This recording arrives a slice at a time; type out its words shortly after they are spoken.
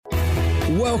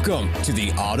Welcome to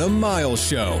the Autumn Miles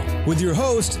Show with your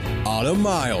host, Autumn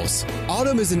Miles.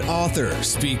 Autumn is an author,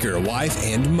 speaker, wife,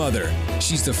 and mother.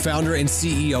 She's the founder and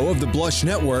CEO of the Blush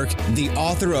Network, the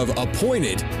author of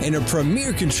Appointed, and a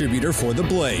premier contributor for The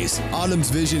Blaze. Autumn's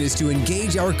vision is to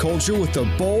engage our culture with the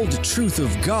bold truth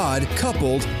of God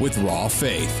coupled with raw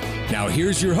faith. Now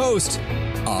here's your host,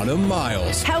 Autumn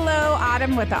Miles. Hello,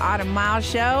 Autumn with the Autumn Miles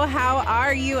Show. How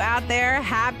are you out there?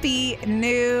 Happy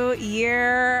New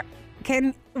Year.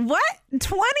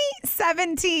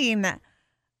 2017.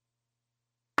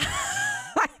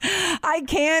 I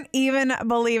can't even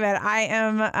believe it. I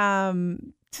am,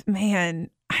 I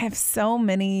have so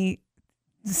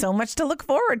much to look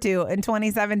forward to in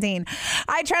 2017.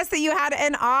 I trust that you had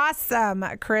an awesome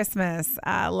Christmas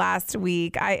last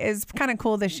week. It's kind of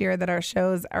cool this year that our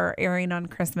shows are airing on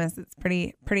Christmas. It's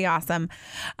pretty awesome.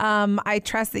 I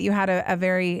trust that you had a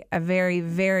very,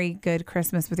 very good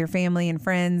Christmas with your family and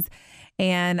friends.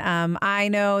 And I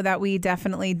know that we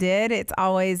definitely did. It's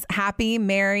always happy,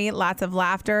 merry, lots of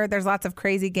laughter. There's lots of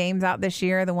crazy games out this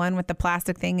year. The one with the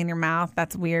plastic thing in your mouth,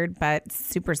 that's weird, but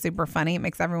super, super funny. It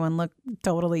makes everyone look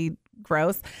totally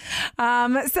gross. So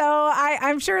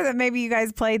I'm sure that maybe you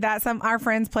guys played that. Our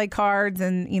friends play cards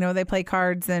and, they play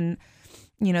cards and,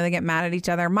 they get mad at each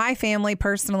other. My family,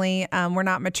 personally, we're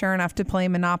not mature enough to play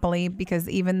Monopoly because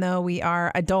even though we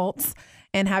are adults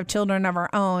and have children of our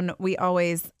own, we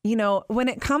always, when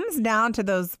it comes down to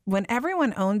those, when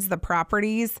everyone owns the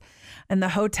properties and the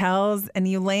hotels and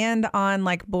you land on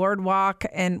like Boardwalk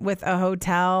and with a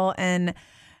hotel and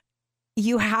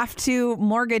you have to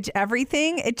mortgage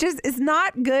everything, it just is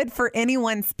not good for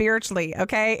anyone spiritually,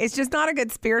 okay? It's just not a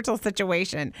good spiritual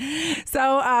situation.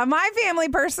 So my family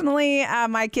personally,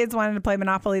 my kids wanted to play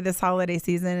Monopoly this holiday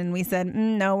season, and we said,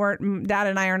 no, Dad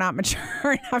and I are not mature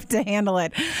enough to handle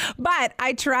it. But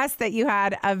I trust that you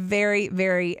had a very,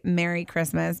 very Merry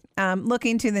Christmas.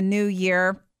 Looking to the new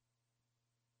year,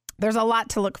 there's a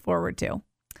lot to look forward to.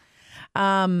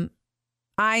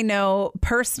 I know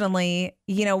personally,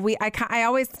 I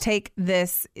always take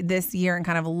this year and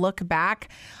kind of look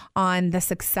back on the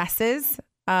successes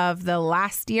of the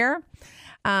last year,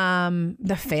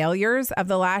 the failures of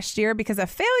the last year, because a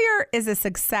failure is a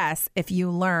success if you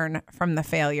learn from the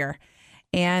failure.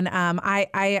 And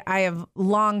I have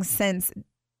long since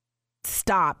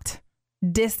stopped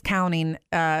discounting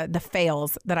the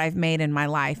fails that I've made in my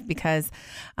life because,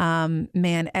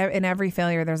 in every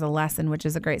failure, there's a lesson, which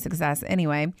is a great success.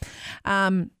 Anyway,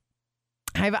 I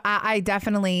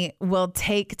definitely will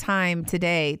take time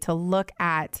today to look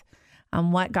at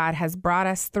what God has brought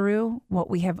us through, what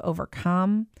we have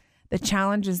overcome, the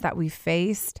challenges that we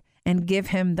faced, and give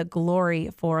him the glory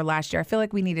for last year. I feel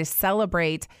like we need to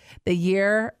celebrate the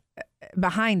year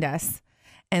behind us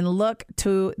and look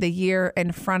to the year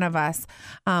in front of us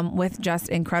with just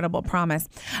incredible promise.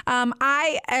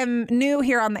 I am new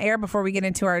here on the air before we get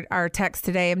into our text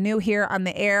today. I'm new here on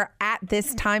the air at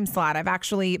this time slot. I've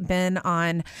actually been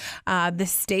on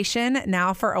this station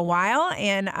now for a while,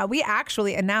 and we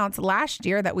actually announced last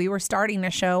year that we were starting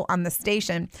a show on the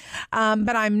station.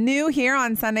 But I'm new here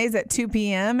on Sundays at 2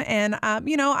 p.m. And,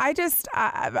 I just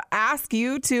ask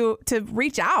you to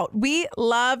reach out. We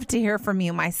love to hear from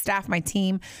you, my staff, my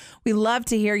team. We love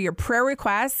to hear your prayer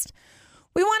requests.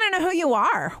 We want to know who you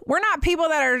are. We're not people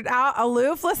that are out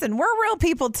aloof. Listen, we're real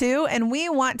people too, and we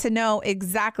want to know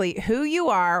exactly who you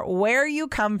are, where you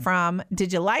come from.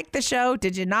 Did you like the show?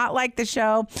 Did you not like the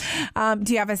show?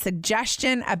 Do you have a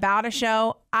suggestion about a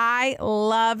show? I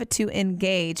love to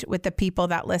engage with the people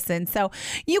that listen. So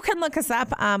you can look us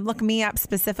up, look me up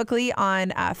specifically on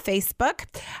Facebook.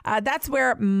 That's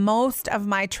where most of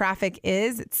my traffic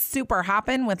is. It's super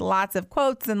hopping with lots of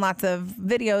quotes and lots of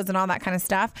videos and all that kind of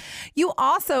stuff. You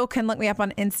also can look me up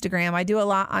on Instagram. I do a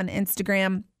lot on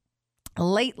Instagram.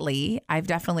 Lately, I've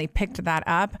definitely picked that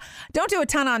up. Don't do a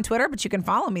ton on Twitter, but you can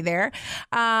follow me there.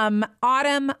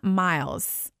 Autumn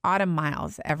Miles,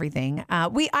 everything.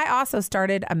 I also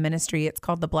started a ministry. It's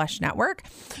called the Blush Network.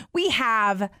 We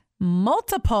have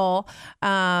multiple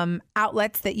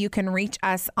outlets that you can reach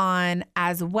us on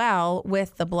as well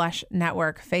with the Blush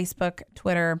Network: Facebook,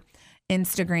 Twitter,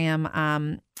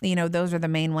 Instagram. Those are the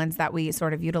main ones that we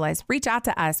sort of utilize. Reach out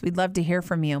to us. We'd love to hear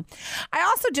from you. I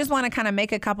also just want to kind of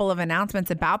make a couple of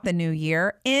announcements about the new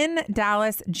year. In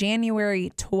Dallas,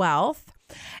 January 12th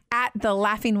at the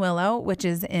Laughing Willow, which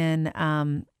is in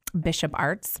Bishop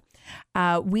Arts.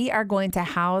 we are going to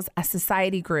house a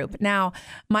society group. Now,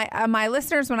 my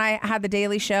listeners, when I had the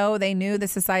daily show, they knew the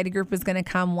society group was going to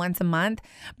come once a month.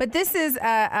 But this is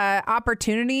a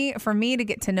opportunity for me to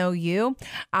get to know you.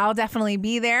 I'll definitely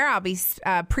be there. I'll be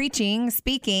preaching,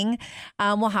 speaking.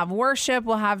 We'll have worship.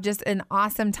 We'll have just an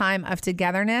awesome time of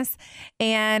togetherness.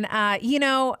 And,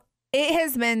 it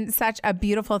has been such a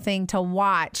beautiful thing to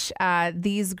watch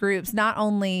these groups not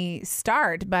only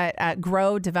start, but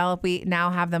grow, develop. We now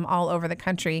have them all over the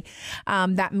country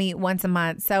that meet once a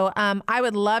month. So I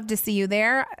would love to see you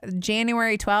there,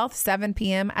 January 12th, 7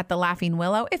 p.m. at the Laughing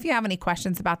Willow. If you have any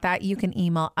questions about that, you can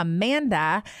email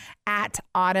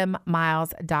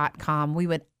Amanda@autumnmiles.com. We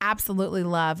would absolutely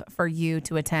love for you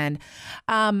to attend.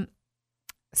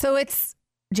 So it's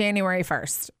January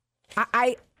 1st.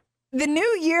 The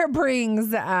new year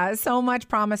brings so much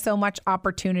promise, so much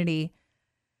opportunity.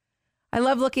 I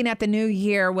love looking at the new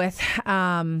year with,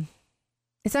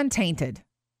 it's untainted.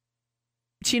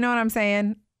 Do you know what I'm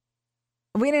saying?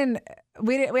 We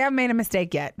haven't made a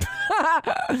mistake yet.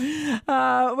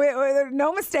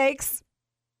 No mistakes.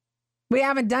 We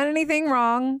haven't done anything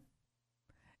wrong.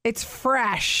 It's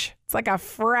fresh. It's like a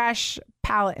fresh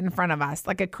palette in front of us,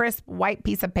 like a crisp white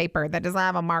piece of paper that doesn't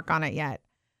have a mark on it yet.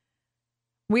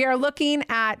 We are looking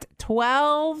at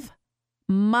 12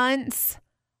 months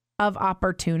of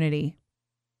opportunity.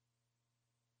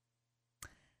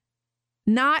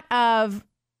 Not of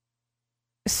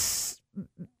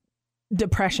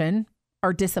depression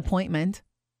or disappointment.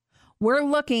 We're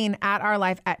looking at our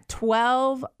life at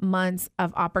 12 months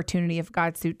of opportunity if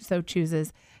God so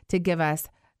chooses to give us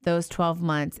those 12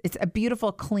 months. It's a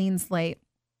beautiful, clean slate.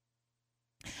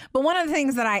 But one of the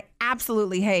things that I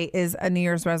absolutely hate is a New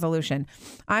Year's resolution.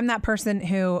 I'm that person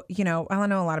who, I know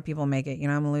a lot of people make it. I'm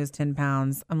going to lose 10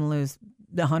 pounds. I'm going to lose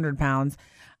 100 pounds.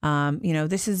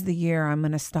 This is the year I'm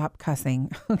going to stop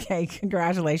cussing. Okay,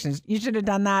 congratulations. You should have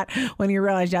done that when you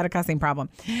realized you had a cussing problem.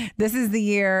 This is the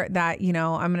year that,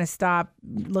 I'm going to stop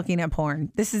looking at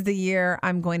porn. This is the year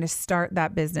I'm going to start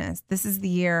that business. This is the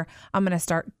year I'm going to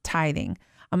start tithing.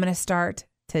 I'm going to start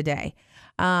today.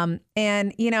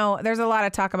 There's a lot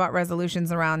of talk about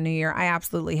resolutions around New Year. I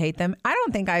absolutely hate them. I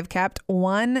don't think I've kept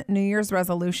one New Year's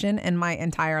resolution in my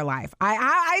entire life.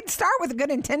 I'd start with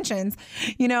good intentions.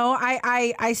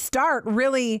 I start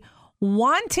really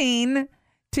wanting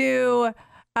to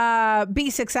be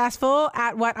successful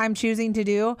at what I'm choosing to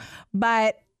do.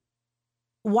 But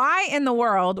why in the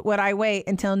world would I wait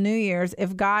until New Year's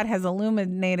if God has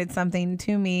illuminated something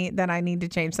to me that I need to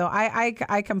change? So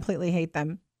I completely hate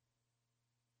them.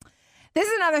 This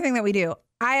is another thing that we do.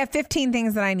 I have 15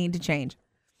 things that I need to change.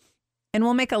 And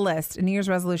we'll make a list, a New Year's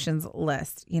resolutions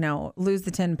list. Lose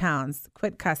the 10 pounds,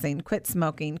 quit cussing, quit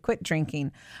smoking, quit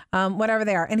drinking, whatever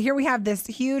they are. And here we have this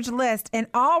huge list. And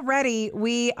already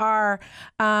we are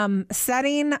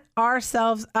setting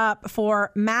ourselves up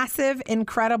for massive,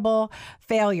 incredible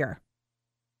failure.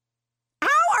 How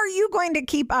are you going to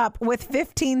keep up with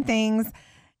 15 things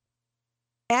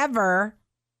ever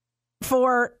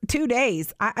for 2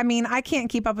 days? I can't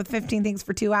keep up with 15 things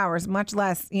for 2 hours, much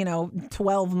less,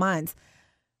 12 months.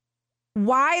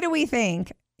 Why do we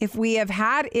think if we have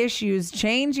had issues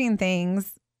changing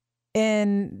things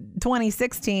in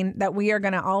 2016 that we are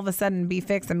going to all of a sudden be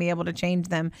fixed and be able to change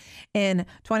them in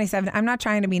 2017? I'm not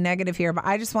trying to be negative here, but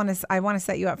I want to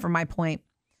set you up for my point.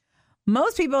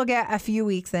 Most people get a few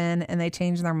weeks in and they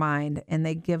change their mind and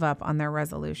they give up on their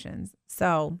resolutions.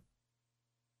 So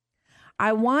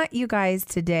I want you guys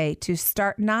today to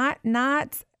start not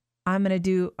I'm going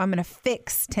to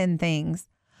fix 10 things.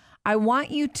 I want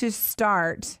you to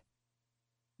start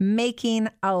making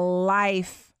a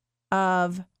life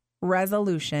of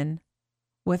resolution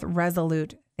with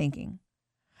resolute thinking.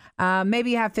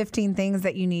 Maybe you have 15 things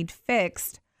that you need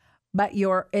fixed, but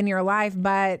you're in your life,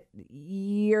 but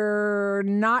you're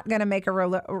not going to make a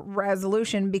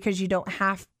resolution because you don't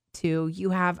have to. You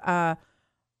have a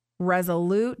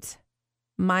resolute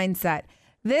mindset.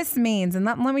 This means, and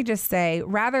let me just say,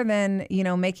 rather than,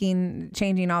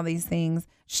 changing all these things,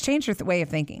 just change your way of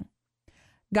thinking.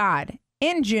 God,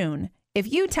 in June,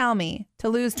 if you tell me to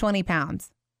lose 20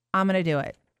 pounds, I'm going to do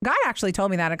it. God actually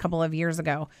told me that a couple of years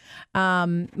ago,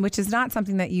 which is not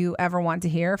something that you ever want to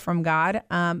hear from God.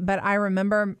 But I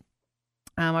remember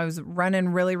I was running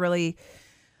really, really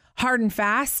hard and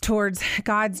fast towards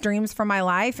God's dreams for my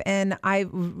life. And I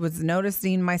was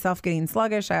noticing myself getting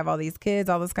sluggish. I have all these kids,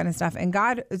 all this kind of stuff. And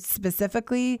God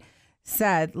specifically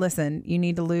said, listen, you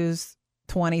need to lose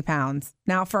 20 pounds.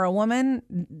 Now, for a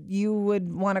woman, you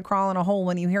would want to crawl in a hole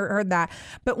when you heard that.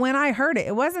 But when I heard it,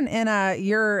 it wasn't in a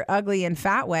you're ugly and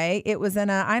fat way. It was in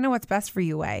a I know what's best for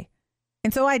you way.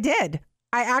 And so I did.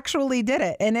 I actually did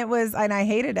it. And I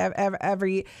hated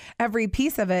every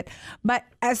piece of it. But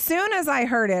as soon as I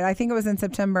heard it, I think it was in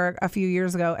September a few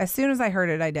years ago, as soon as I heard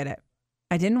it, I did it.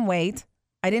 I didn't wait.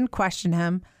 I didn't question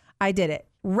him. I did it.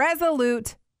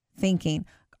 Resolute thinking.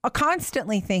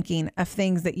 Constantly thinking of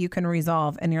things that you can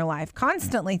resolve in your life.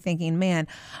 Constantly thinking, man,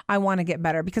 I want to get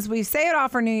better. Because we say it all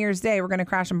for New Year's Day, we're going to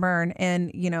crash and burn,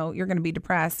 and you're going to be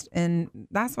depressed. And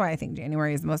that's why I think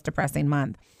January is the most depressing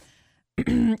month.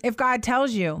 If God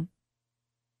tells you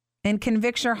and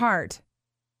convicts your heart,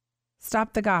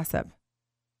 stop the gossip,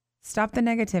 stop the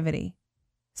negativity,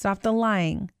 stop the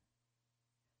lying.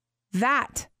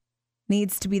 That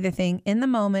needs to be the thing in the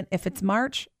moment. If it's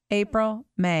March, April,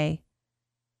 May,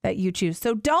 that you choose.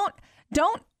 So don't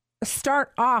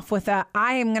start off with I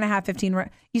am going to have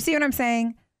 15. You see what I'm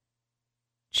saying?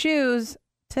 Choose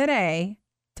today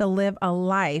to live a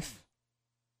life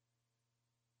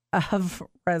of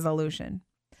resolution.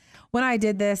 When I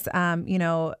did this, my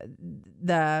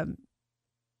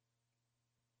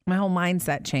whole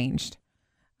mindset changed.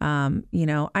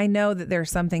 I know that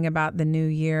there's something about the new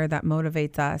year that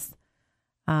motivates us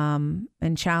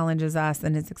and challenges us,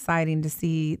 and it's exciting to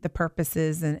see the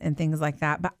purposes and things like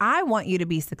that. But I want you to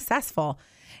be successful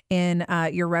in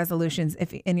your resolutions,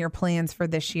 in your plans for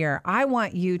this year. I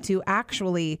want you to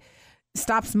actually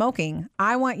stop smoking.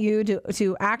 I want you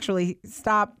to actually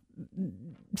stop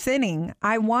sinning.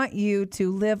 I want you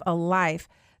to live a life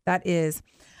that is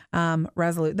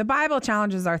resolute. The Bible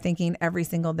challenges our thinking every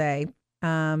single day,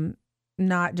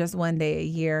 not just one day a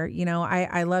year.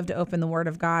 I love to open the Word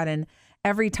of God, and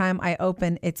every time I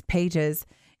open its pages,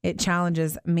 it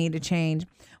challenges me to change.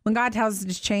 When God tells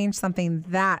us to change something,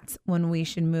 that's when we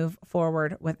should move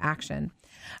forward with action.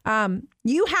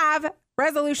 You have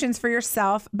resolutions for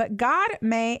yourself, but God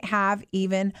may have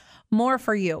even more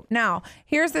for you. Now,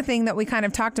 here's the thing that we kind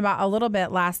of talked about a little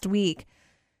bit last week.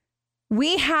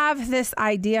 We have this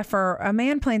idea for a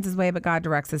man plans his way, but God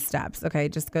directs his steps. Okay,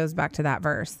 it just goes back to that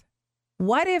verse.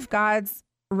 What if God's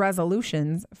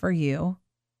resolutions for you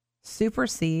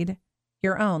supersede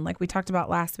your own? Like we talked about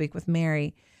last week with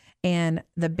Mary and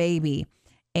the baby,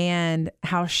 and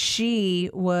how she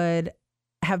would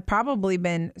have probably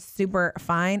been super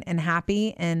fine and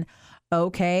happy and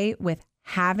okay with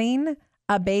having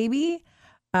a baby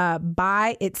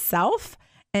by itself.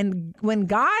 And when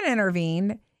God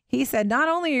intervened, he said, not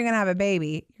only are you going to have a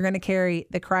baby, you're going to carry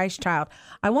the Christ child.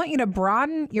 I want you to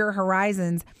broaden your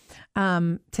horizons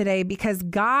today, because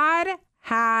God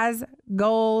has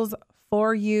goals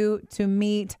for you to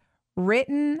meet,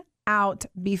 written out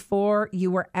before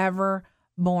you were ever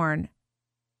born,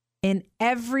 in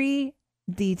every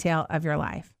detail of your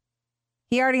life.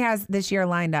 He already has this year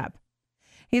lined up.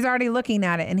 He's already looking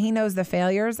at it, and he knows the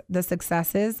failures, the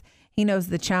successes. He knows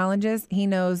the challenges. He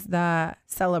knows the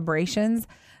celebrations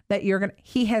that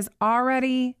he has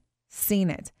already seen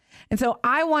it. And so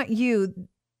I want you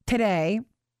today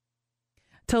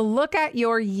to look at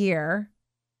your year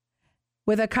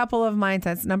with a couple of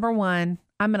mindsets. Number one,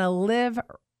 I'm going to live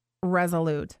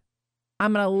resolute.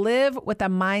 I'm going to live with a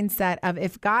mindset of,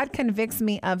 if God convicts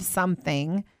me of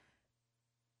something,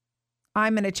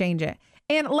 I'm going to change it.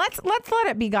 And let's let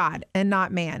it be God and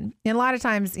not man. And a lot of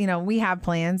times, we have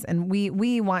plans and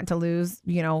we want to lose,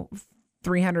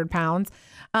 300 pounds.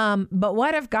 But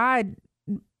what if God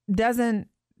doesn't,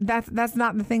 that's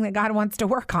not the thing that God wants to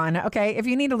work on. Okay. If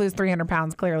you need to lose 300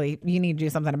 pounds, clearly you need to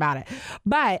do something about it.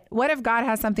 But what if God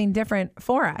has something different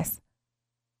for us?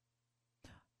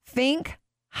 Think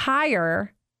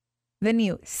higher than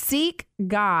you. Seek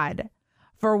God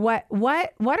for what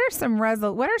are some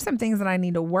things that I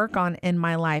need to work on in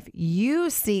my life. You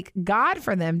seek God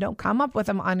for them. Don't come up with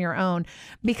them on your own,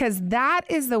 because that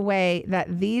is the way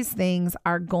that these things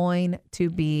are going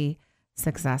to be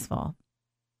successful.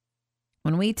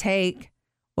 When we take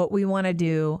what we want to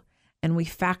do and we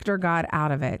factor God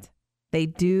out of it, they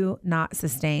do not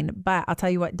sustain. But I'll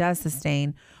tell you what does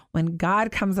sustain. When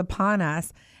God comes upon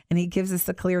us and he gives us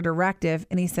a clear directive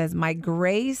and he says, my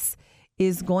grace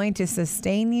is going to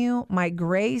sustain you. My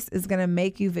grace is going to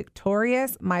make you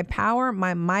victorious. My power,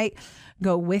 my might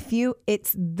go with you.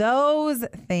 It's those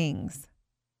things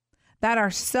that are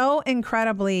so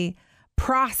incredibly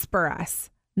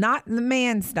prosperous, not the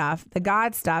man stuff, the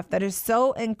God stuff that is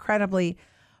so incredibly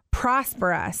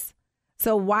prosperous.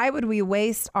 So why would we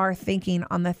waste our thinking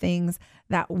on the things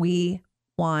that we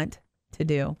want to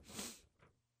do?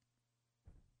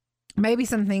 Maybe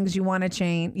some things you want to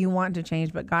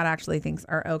change, but God actually thinks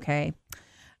are okay.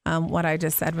 What I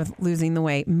just said with losing the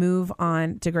weight, move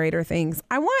on to greater things.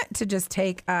 I want to just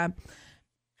take a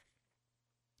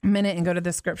minute and go to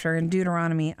the scripture in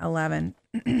Deuteronomy 11.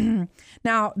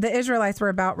 Now, the Israelites were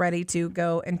about ready to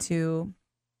go into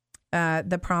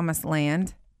the promised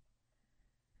land.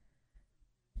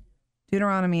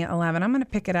 Deuteronomy 11. I'm going to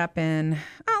pick it up in,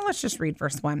 let's just read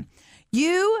verse 1.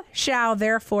 You shall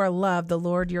therefore love the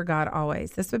Lord your God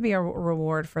always. This would be a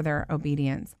reward for their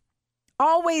obedience.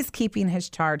 Always keeping his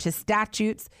charge, his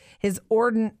statutes, his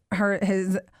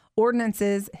ordinances,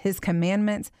 his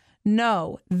commandments.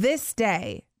 Know this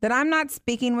day that I'm not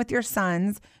speaking with your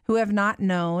sons who have not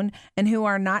known and who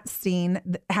have not seen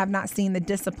the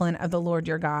discipline of the Lord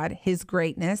your God, his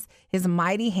greatness, his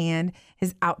mighty hand,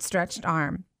 his outstretched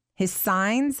arm, his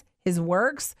signs, his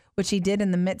works, which he did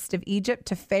in the midst of Egypt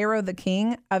to Pharaoh, the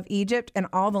king of Egypt and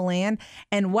all the land,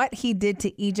 and what he did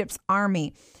to Egypt's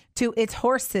army, to its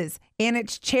horses and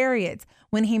its chariots,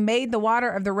 when he made the water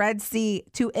of the Red Sea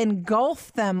to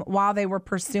engulf them while they were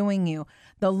pursuing you.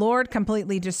 The Lord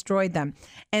completely destroyed them.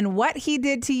 And what he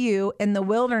did to you in the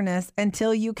wilderness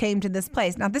until you came to this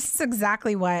place. Now, this is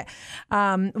exactly what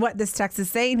this text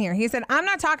is saying here. He said, I'm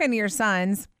not talking to your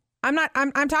sons. I'm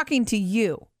talking to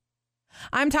you.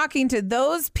 I'm talking to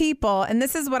those people. And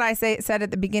this is what I said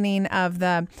at the beginning of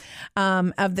the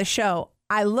show.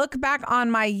 I look back on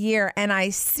my year and I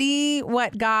see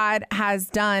what God has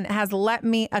done, has let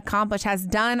me accomplish, has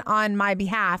done on my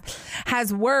behalf,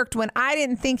 has worked when I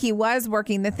didn't think he was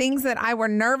working. The things that I were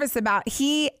nervous about,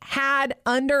 he had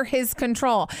under his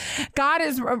control. God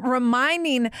is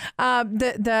reminding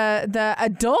the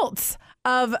adults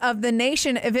of the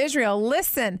nation of Israel.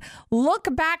 Listen, look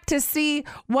back to see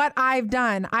what I've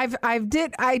done. I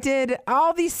did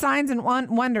all these signs and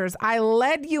wonders. I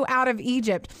led you out of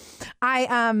Egypt.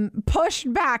 I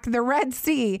pushed back the Red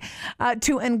Sea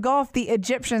to engulf the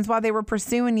Egyptians while they were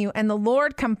pursuing you, and the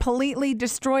Lord completely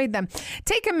destroyed them.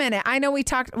 Take a minute. I know we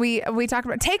talked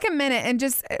about. Take a minute and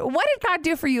just, what did God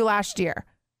do for you last year?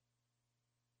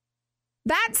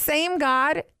 That same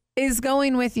God is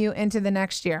going with you into the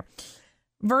next year.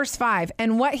 Verse 5,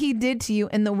 and what he did to you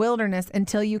in the wilderness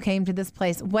until you came to this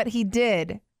place, what he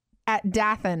did at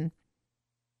Dathan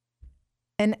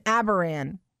and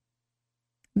Abiram,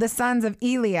 the sons of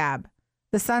Eliab,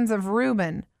 the sons of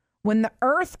Reuben, when the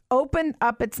earth opened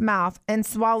up its mouth and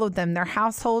swallowed them, their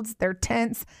households, their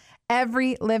tents,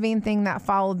 every living thing that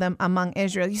followed them among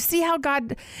Israel. You see how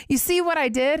you see what I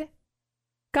did?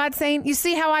 God saying, you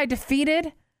see how I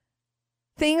defeated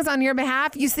things on your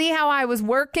behalf? You see how I was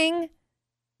working?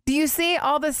 Do you see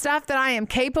all the stuff that I am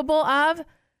capable of?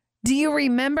 Do you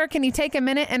remember? Can you take a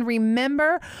minute and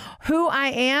remember who I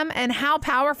am and how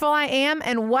powerful I am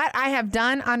and what I have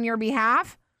done on your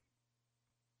behalf?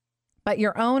 But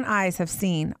your own eyes have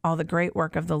seen all the great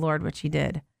work of the Lord, which he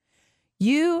did.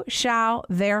 You shall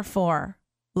therefore,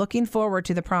 looking forward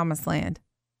to the promised land,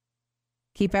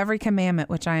 keep every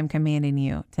commandment which I am commanding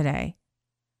you today,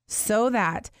 so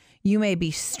that you may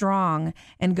be strong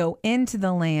and go into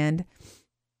the land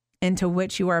into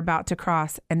which you are about to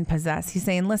cross and possess. He's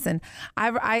saying, listen,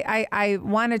 I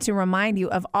wanted to remind you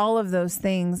of all of those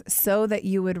things so that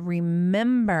you would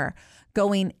remember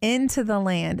going into the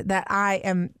land that I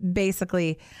am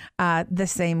basically the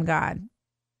same God.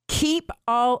 Keep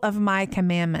all of my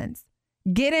commandments.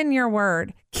 Get in your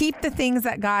word. Keep the things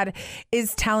that God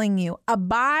is telling you.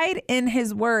 Abide in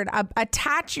his word.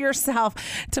 Attach yourself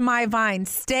to my vine.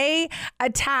 Stay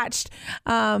attached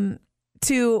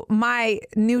to my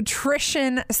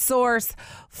nutrition source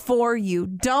for you.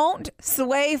 Don't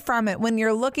sway from it when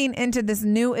you're looking into this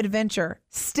new adventure.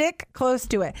 Stick close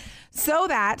to it so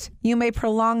that you may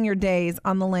prolong your days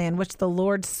on the land which the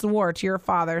Lord swore to your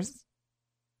fathers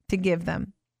to give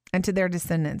them and to their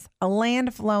descendants, a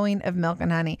land flowing of milk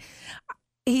and honey.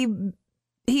 He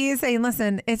is saying,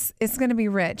 listen, it's going to be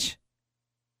rich.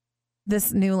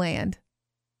 This new land,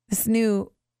 this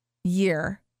new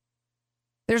year.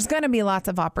 There's going to be lots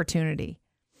of opportunity.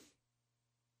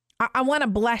 I want to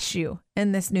bless you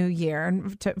in this new year,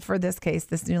 and for this case,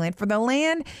 this new land. For the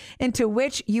land into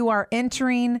which you are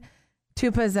entering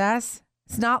to possess,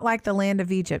 it's not like the land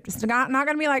of Egypt. It's not going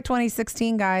to be like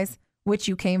 2016, guys, which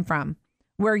you came from,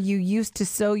 where you used to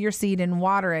sow your seed and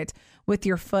water it with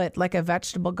your foot like a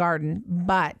vegetable garden.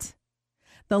 But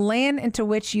the land into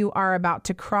which you are about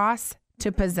to cross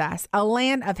to possess, a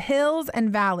land of hills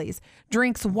and valleys,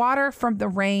 drinks water from the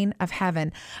rain of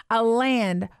heaven, a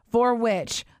land for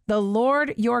which the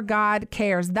Lord your God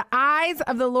cares. The eyes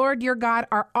of the Lord your God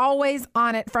are always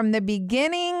on it from the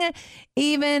beginning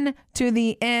even to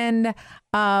the end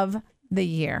of the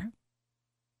year.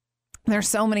 There's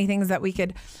so many things that we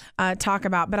could talk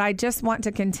about, but I just want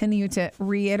to continue to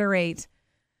reiterate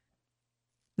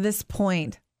this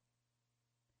point.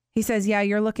 He says, yeah,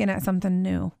 you're looking at something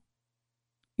new.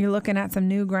 You're looking at some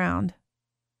new ground.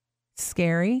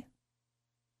 Scary.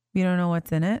 You don't know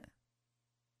what's in it.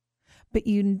 But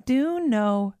you do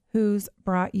know who's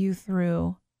brought you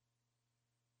through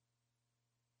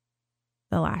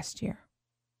the last year.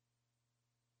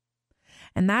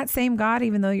 And that same God,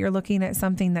 even though you're looking at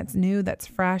something that's new, that's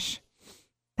fresh,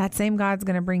 that same God's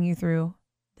going to bring you through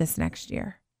this next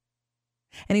year.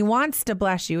 And he wants to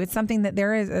bless you. It's something that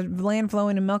there is a land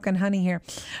flowing in milk and honey here.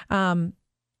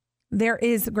 There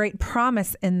is great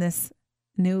promise in this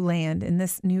new land, in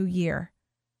this new year.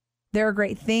 There are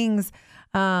great things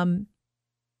to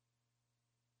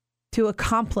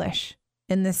accomplish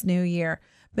in this new year.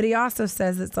 But he also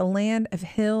says it's a land of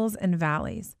hills and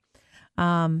valleys.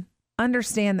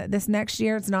 Understand that this next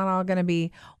year, it's not all going to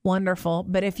be wonderful.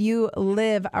 But if you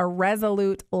live a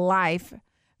resolute life,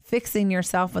 fixing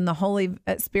yourself when the Holy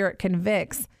Spirit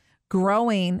convicts,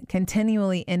 growing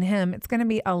continually in him, it's going to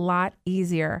be a lot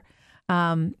easier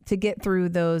to get through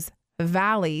those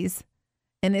valleys.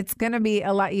 And it's going to be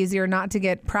a lot easier not to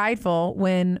get prideful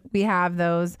when we have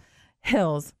those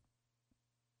hills,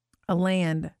 a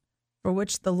land for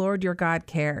which the Lord your God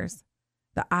cares.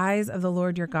 The eyes of the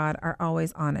Lord your God are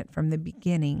always on it from the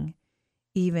beginning,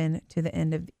 even to the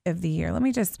end of the year. Let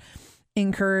me just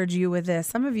encourage you with this.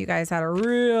 Some of you guys had a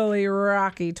really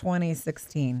rocky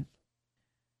 2016.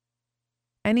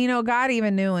 And you know, God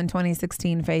even knew in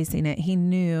 2016 facing it, he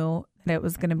knew that it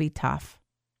was going to be tough.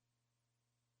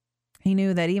 He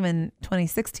knew that even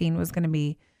 2016 was going to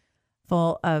be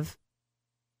full of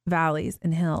valleys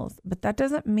and hills. But that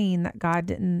doesn't mean that God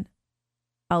didn't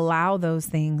allow those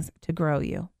things to grow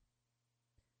you.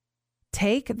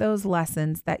 Take those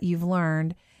lessons that you've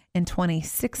learned in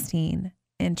 2016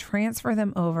 and transfer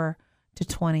them over to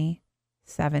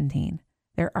 2017.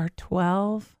 There are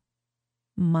 12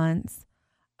 months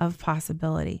of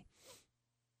possibility.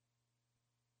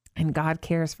 And God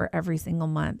cares for every single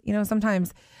month. You know,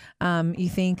 sometimes you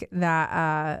think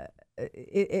that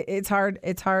it's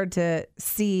hard to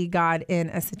see God in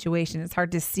a situation. It's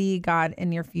hard to see God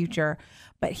in your future.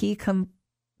 But he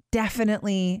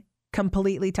definitely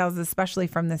completely tells us, especially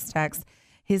from this text,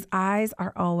 his eyes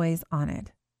are always on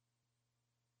it.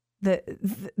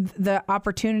 The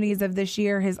opportunities of this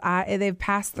year, they've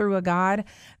passed through a God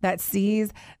that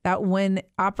sees that when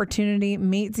opportunity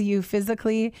meets you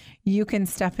physically, you can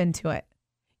step into it.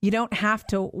 You don't have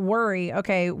to worry.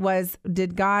 Okay,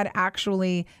 did God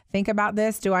actually think about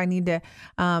this? Do I need to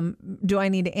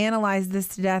analyze this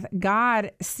to death?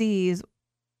 God sees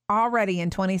already in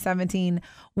 2017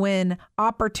 when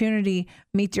opportunity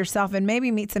meets yourself and maybe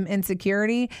meets some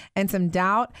insecurity and some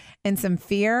doubt and some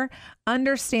fear.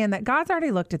 Understand that God's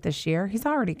already looked at this year. He's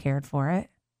already cared for it.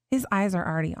 His eyes are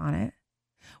already on it.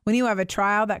 When you have a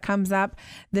trial that comes up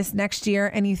this next year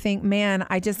and you think, man,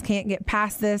 I just can't get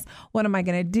past this. What am I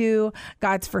going to do?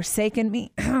 God's forsaken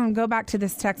me. Go back to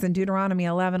this text in Deuteronomy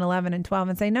 11 and 12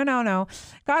 and say, no.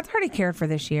 God's already cared for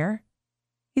this year.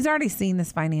 He's already seen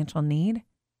this financial need.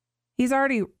 He's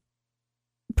already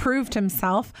proved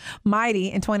himself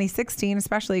mighty in 2016,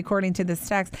 especially according to this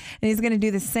text. And he's going to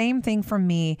do the same thing for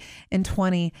me in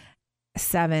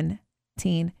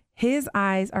 2017. His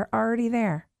eyes are already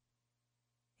there.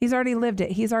 He's already lived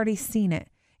it. He's already seen it.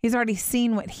 He's already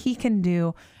seen what he can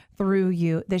do through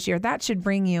you this year. That should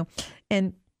bring you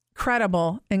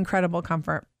incredible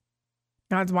comfort.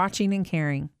 God's watching and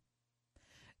caring.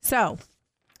 So,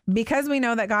 because we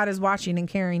know that God is watching and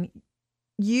caring,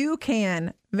 you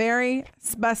can very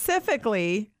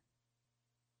specifically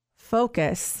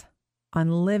focus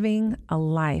on living a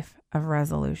life of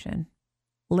resolution.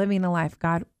 Living a life.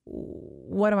 God,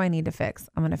 what do I need to fix?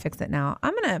 I'm going to fix it now.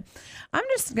 I'm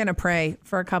just going to pray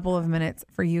for a couple of minutes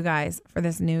for you guys for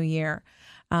this new year.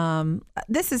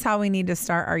 This is how we need to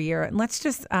start our year. And let's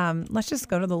just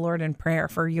go to the Lord in prayer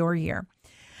for your year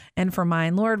and for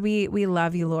mine. Lord, we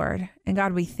love you, Lord. And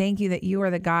God, we thank you that you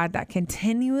are the God that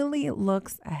continually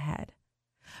looks ahead.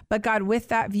 But God, with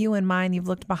that view in mind, you've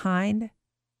looked behind.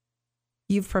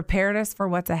 You've prepared us for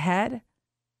what's ahead,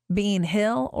 being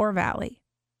hill or valley.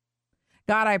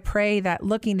 God, I pray that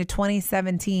looking to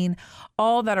 2017,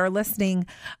 all that are listening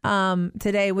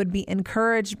today would be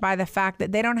encouraged by the fact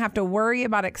that they don't have to worry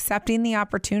about accepting the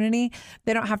opportunity.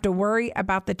 They don't have to worry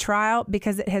about the trial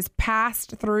because it has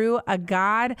passed through a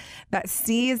God that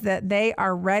sees that they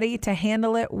are ready to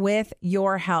handle it with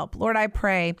your help. Lord, I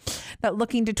pray that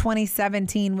looking to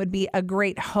 2017 would be a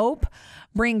great hope,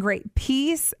 bring great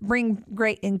peace, bring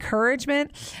great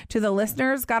encouragement to the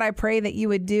listeners. God, I pray that you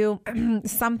would do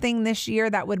something this year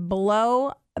that would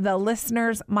blow the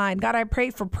listener's mind. God, I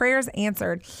pray for prayers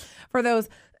answered for those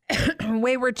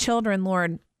wayward children,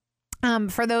 Lord,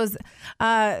 for those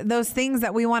things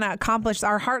that we want to accomplish,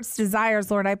 our heart's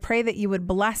desires, Lord. I pray that you would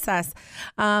bless us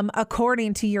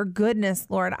according to your goodness,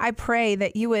 Lord. I pray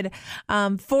that you would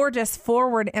forge us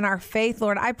forward in our faith,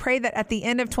 Lord. I pray that at the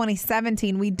end of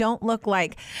 2017, we don't look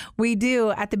like we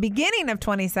do at the beginning of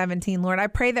 2017, Lord. I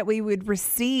pray that we would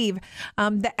receive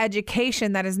the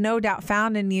education that is no doubt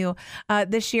found in you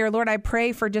this year. Lord, I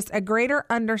pray for just a greater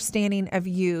understanding of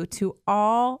you to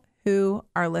all who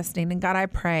are listening. And God, I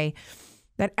pray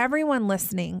that everyone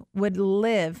listening would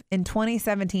live in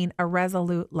 2017 a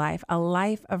resolute life, a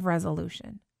life of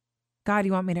resolution. God,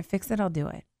 you want me to fix it? I'll do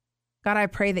it. God, I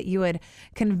pray that you would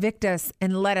convict us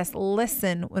and let us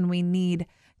listen when we need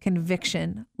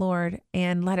conviction, Lord,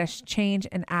 and let us change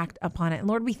and act upon it. And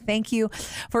Lord, we thank you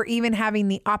for even having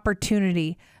the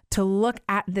opportunity to look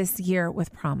at this year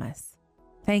with promise.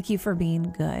 Thank you for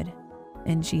being good.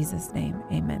 In Jesus' name,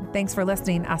 amen. Thanks for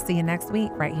listening. I'll see you next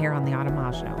week right here on The Autumn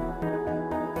Miles Show.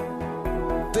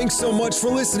 Thanks so much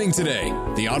for listening today.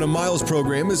 The Autumn Miles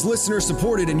program is listener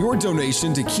supported, and your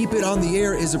donation to keep it on the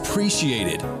air is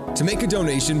appreciated. To make a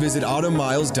donation, visit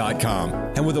autumnmiles.com.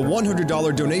 And with a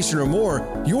 $100 donation or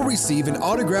more, you'll receive an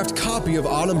autographed copy of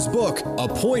Autumn's book,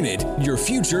 Appointed, Your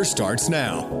Future Starts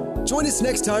Now. Join us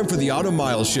next time for The Autumn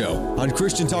Miles Show on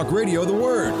Christian Talk Radio, The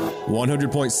Word,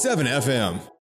 100.7 FM.